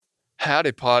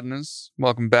Howdy, Podners.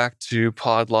 Welcome back to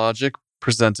PodLogic,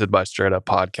 presented by Straight Up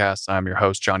Podcasts. I'm your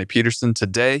host, Johnny Peterson.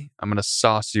 Today, I'm going to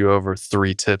sauce you over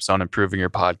 3 tips on improving your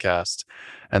podcast.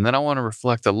 And then I want to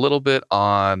reflect a little bit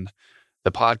on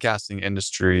the podcasting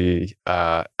industry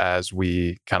as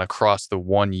we kind of cross the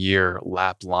 1-year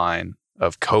lap line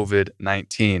of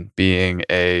COVID-19 being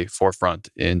a forefront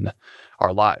in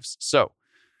our lives. So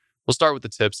we'll start with the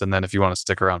tips, and then if you want to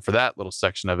stick around for that little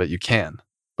section of it, you can.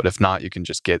 But if not, you can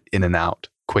just get in and out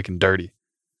quick and dirty.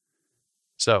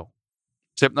 So,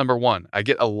 tip number 1, I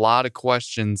get a lot of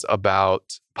questions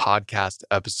about podcast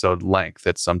episode length.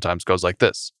 It sometimes goes like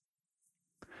this.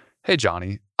 Hey,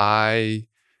 Johnny, I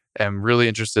am really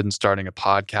interested in starting a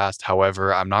podcast.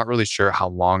 However, I'm not really sure how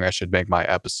long I should make my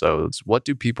episodes. What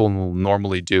do people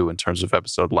normally do in terms of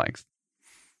episode length?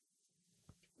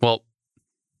 Well,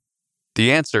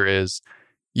 the answer is,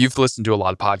 you've listened to a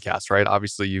lot of podcasts, right?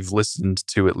 Obviously, you've listened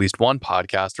to at least one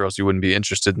podcast, or else you wouldn't be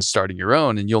interested in starting your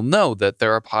own. And you'll know that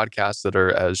there are podcasts that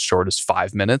are as short as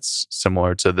 5 minutes,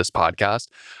 similar to this podcast,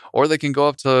 or they can go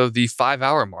up to the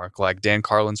 5-hour mark, like Dan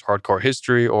Carlin's Hardcore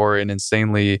History or an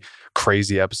insanely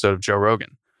crazy episode of Joe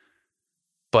Rogan.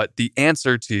 But the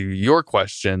answer to your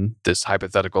question, this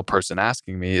hypothetical person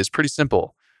asking me, is pretty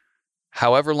simple.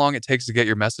 However long it takes to get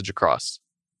your message across.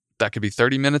 That could be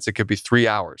 30 minutes, it could be 3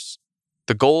 hours.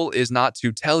 The goal is not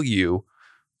to tell you,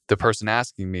 the person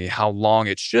asking me, how long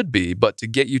it should be, but to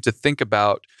get you to think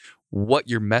about what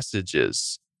your message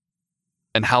is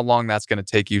and how long that's going to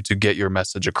take you to get your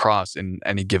message across in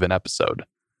any given episode.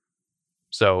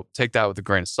 So take that with a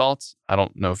grain of salt. I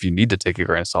don't know if you need to take a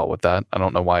grain of salt with that. I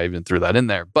don't know why I even threw that in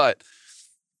there. But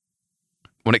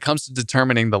when it comes to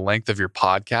determining the length of your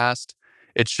podcast,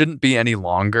 it shouldn't be any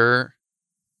longer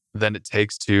than it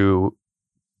takes to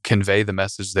convey the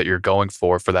message that you're going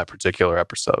for that particular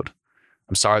episode.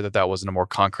 I'm sorry that wasn't a more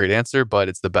concrete answer, but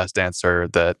it's the best answer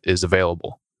that is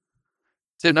available.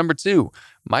 Tip number 2,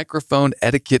 microphone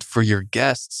etiquette for your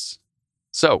guests.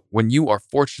 So when you are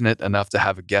fortunate enough to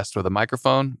have a guest with a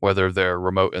microphone, whether they're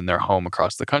remote in their home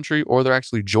across the country or they're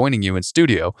actually joining you in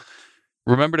studio,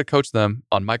 remember to coach them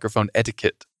on microphone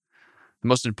etiquette. The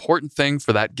most important thing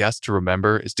for that guest to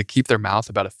remember is to keep their mouth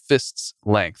about a fist's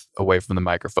length away from the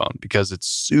microphone, because it's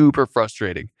super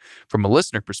frustrating from a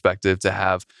listener perspective to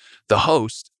have the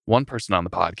host, one person on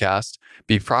the podcast,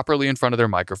 be properly in front of their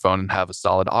microphone and have a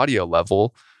solid audio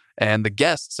level, and the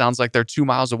guest sounds like they're 2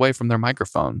 miles away from their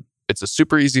microphone. It's a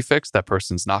super easy fix. That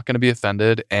person's not going to be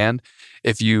offended. And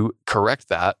if you correct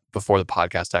that before the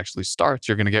podcast actually starts,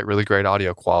 you're going to get really great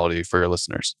audio quality for your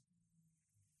listeners.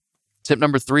 Tip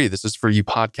number 3, this is for you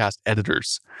podcast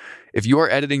editors. If you are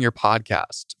editing your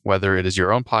podcast, whether it is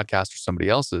your own podcast or somebody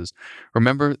else's,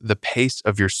 remember the pace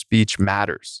of your speech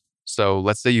matters. So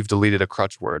let's say you've deleted a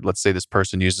crutch word. Let's say this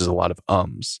person uses a lot of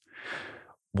ums.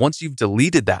 Once you've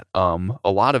deleted that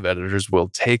a lot of editors will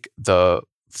take the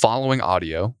following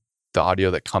audio, the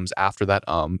audio that comes after that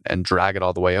and drag it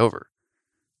all the way over.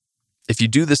 If you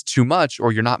do this too much,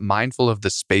 or you're not mindful of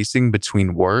the spacing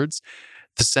between words,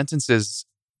 the sentences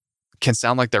can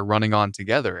sound like they're running on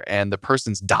together, and the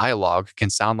person's dialogue can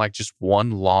sound like just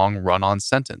one long run-on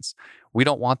sentence. We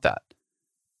don't want that.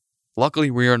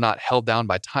 Luckily, we are not held down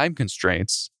by time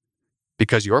constraints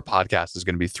because your podcast is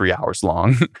going to be 3 hours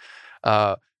long.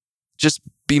 Just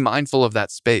be mindful of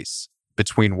that space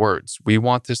between words. We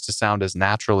want this to sound as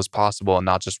natural as possible and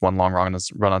not just one long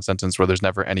run-on sentence where there's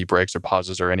never any breaks or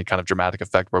pauses or any kind of dramatic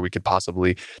effect where we could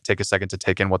possibly take a second to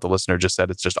take in what the listener just said.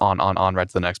 It's just on, right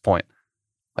to the next point.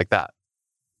 Like that.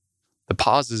 The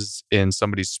pauses in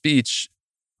somebody's speech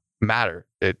matter.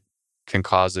 It can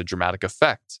cause a dramatic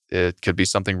effect. It could be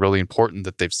something really important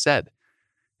that they've said.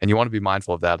 And you want to be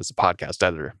mindful of that as a podcast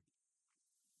editor.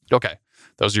 Okay,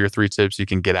 those are your 3 tips. You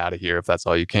can get out of here if that's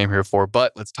all you came here for.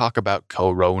 But let's talk about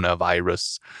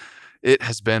coronavirus. It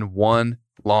has been one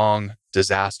long,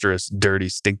 disastrous, dirty,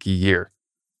 stinky year.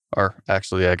 Or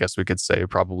actually, I guess we could say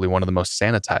probably one of the most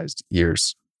sanitized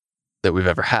years that we've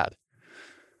ever had.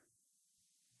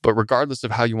 But regardless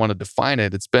of how you want to define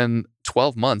it, it's been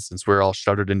 12 months since we're all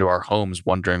shuttered into our homes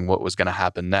wondering what was going to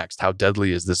happen next. How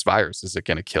deadly is this virus? Is it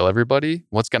going to kill everybody?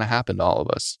 What's going to happen to all of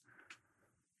us?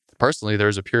 Personally, there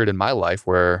was a period in my life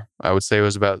where I would say it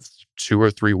was about 2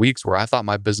 or 3 weeks where I thought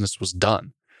my business was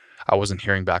done. I wasn't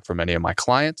hearing back from any of my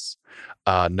clients.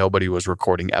 Nobody was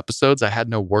recording episodes. I had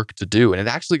no work to do. And it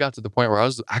actually got to the point where I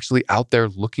was actually out there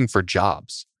looking for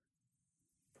jobs.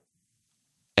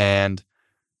 And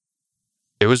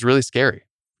it was really scary.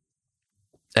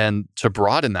 And to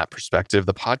broaden that perspective,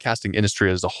 the podcasting industry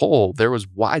as a whole, there was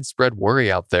widespread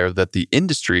worry out there that the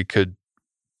industry could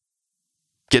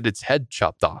get its head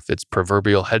chopped off, its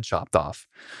proverbial head chopped off.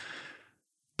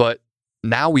 But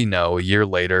now we know, a year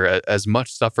later, as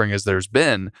much suffering as there's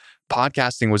been,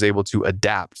 podcasting was able to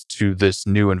adapt to this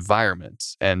new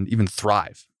environment and even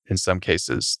thrive in some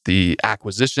cases. The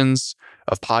acquisitions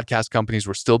of podcast companies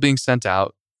were still being sent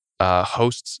out.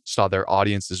 Hosts saw their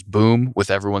audiences boom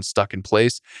with everyone stuck in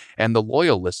place. And the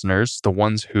loyal listeners, the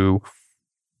ones who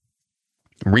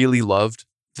really loved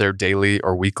their daily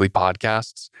or weekly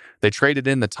podcasts, they traded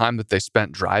in the time that they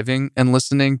spent driving and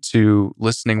listening to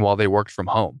listening while they worked from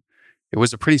home. It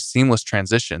was a pretty seamless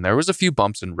transition. There was a few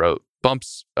bumps in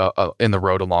the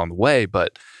road along the way,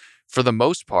 but for the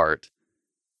most part,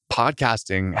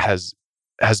 podcasting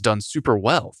has done super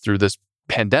well through this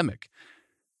pandemic.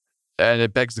 And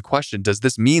it begs the question, does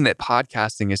this mean that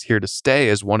podcasting is here to stay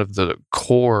as one of the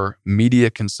core media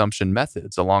consumption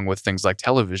methods, along with things like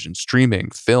television,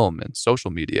 streaming, film, and social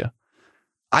media?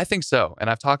 I think so. And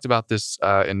I've talked about this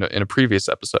in a previous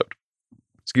episode.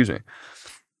 Excuse me.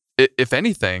 If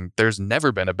anything, there's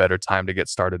never been a better time to get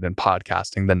started in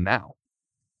podcasting than now.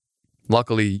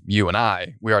 Luckily, you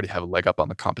and we already have a leg up on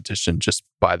the competition just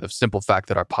by the simple fact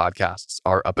that our podcasts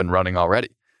are up and running already.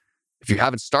 If you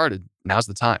haven't started, now's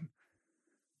the time.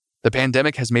 The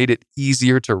pandemic has made it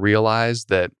easier to realize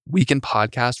that we can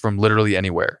podcast from literally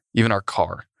anywhere, even our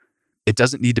car. It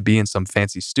doesn't need to be in some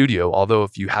fancy studio, although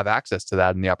if you have access to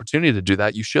that and the opportunity to do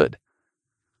that, you should.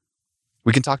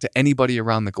 We can talk to anybody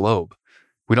around the globe.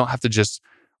 We don't have to just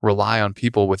rely on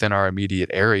people within our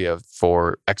immediate area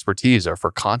for expertise or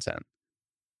for content.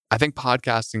 I think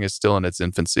podcasting is still in its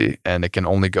infancy, and it can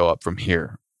only go up from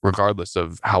here, regardless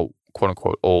of how quote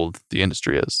unquote old the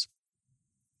industry is.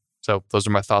 So those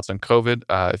are my thoughts on COVID.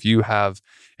 If you have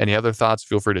any other thoughts,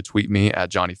 feel free to tweet me at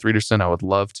Johnny Friederson. I would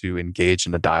love to engage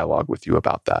in a dialogue with you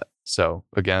about that. So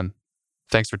again,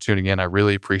 thanks for tuning in. I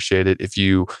really appreciate it. If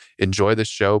you enjoy this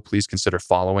show, please consider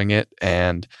following it.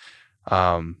 And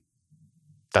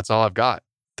that's all I've got.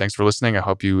 Thanks for listening. I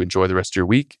hope you enjoy the rest of your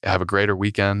week. Have a greater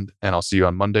weekend, and I'll see you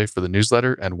on Monday for the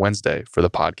newsletter and Wednesday for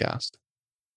the podcast.